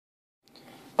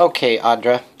Okay,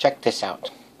 Audra, check this out.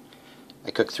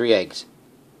 I cooked 3 eggs.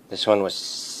 This one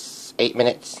was 8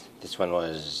 minutes. This one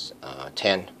was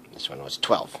 10. This one was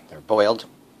 12. They're boiled.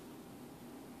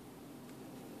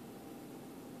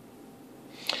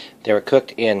 They were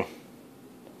cooked in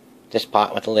this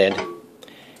pot with a lid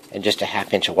and just a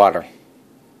 ½ inch of water.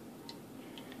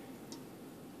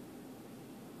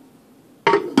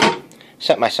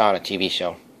 Something I saw on a TV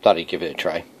show. Thought I'd give it a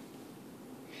try.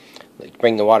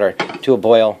 Bring the water to a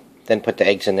boil, then put the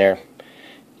eggs in there.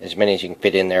 As many as you can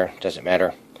fit in there, doesn't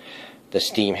matter. The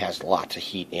steam has lots of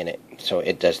heat in it, so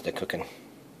it does the cooking.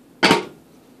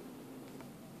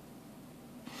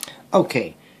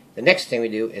 Okay, the next thing we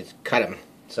do is cut them.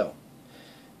 So,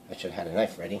 I should have had a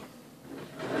knife ready.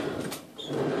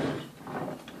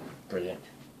 Brilliant.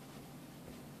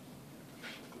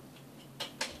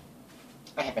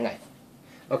 I have a knife.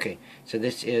 Okay, so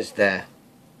this is the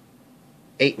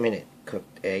 8-minute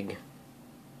cooked egg.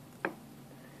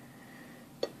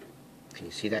 Can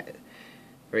you see that?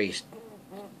 Very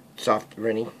soft,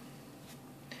 runny.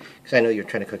 Because I know you're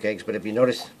trying to cook eggs, but if you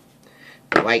notice,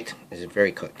 the white is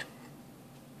very cooked.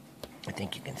 I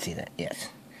think you can see that, yes.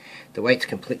 The white's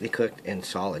completely cooked and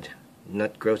solid.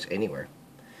 Not gross anywhere.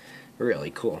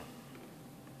 Really cool.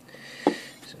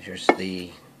 So here's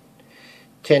the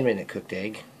 10-minute cooked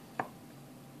egg.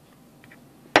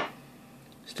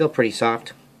 Still pretty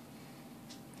soft.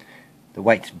 The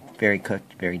white's very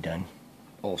cooked, very done.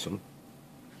 Awesome.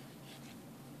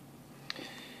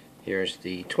 Here's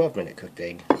the 12-minute cooked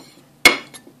egg.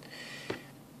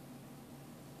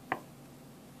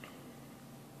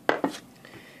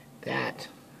 That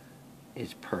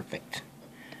is perfect.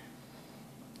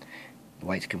 The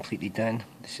white's completely done.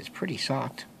 This is pretty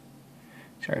soft.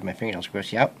 Sorry if my fingernails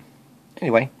gross you out.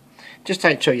 Anyway, just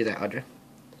thought I'd show you that, Audra.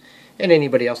 And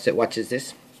anybody else that watches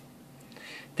this.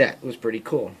 That was pretty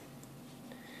cool.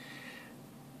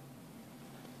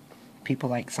 People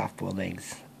like soft-boiled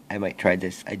eggs. I might try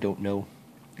this. I don't know.